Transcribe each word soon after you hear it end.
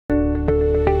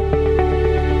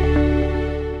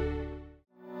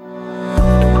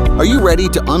Are you ready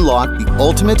to unlock the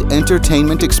ultimate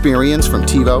entertainment experience from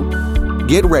TiVo?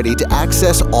 Get ready to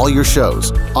access all your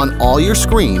shows on all your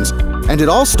screens, and it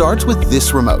all starts with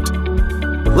this remote.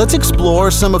 Let's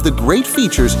explore some of the great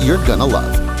features you're gonna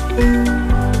love.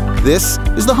 This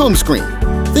is the home screen.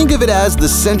 Think of it as the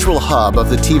central hub of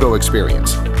the TiVo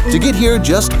experience. To get here,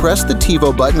 just press the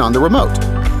TiVo button on the remote.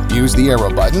 Use the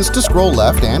arrow buttons to scroll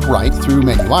left and right through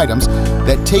menu items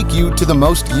that take you to the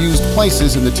most used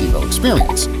places in the TiVo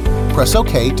experience. Press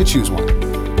OK to choose one.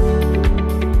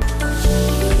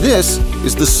 This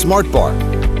is the Smart Bar.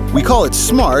 We call it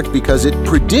smart because it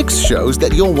predicts shows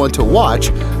that you'll want to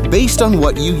watch based on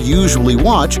what you usually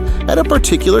watch at a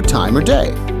particular time or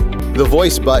day. The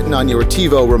voice button on your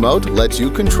TiVo remote lets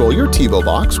you control your TiVo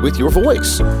box with your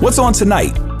voice. What's on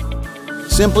tonight?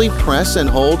 Simply press and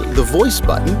hold the voice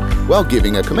button while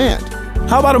giving a command.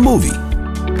 How about a movie?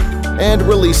 And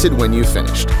release it when you've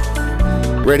finished.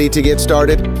 Ready to get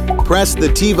started? Press the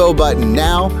TiVo button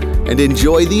now and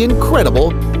enjoy the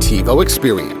incredible TiVo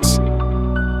experience.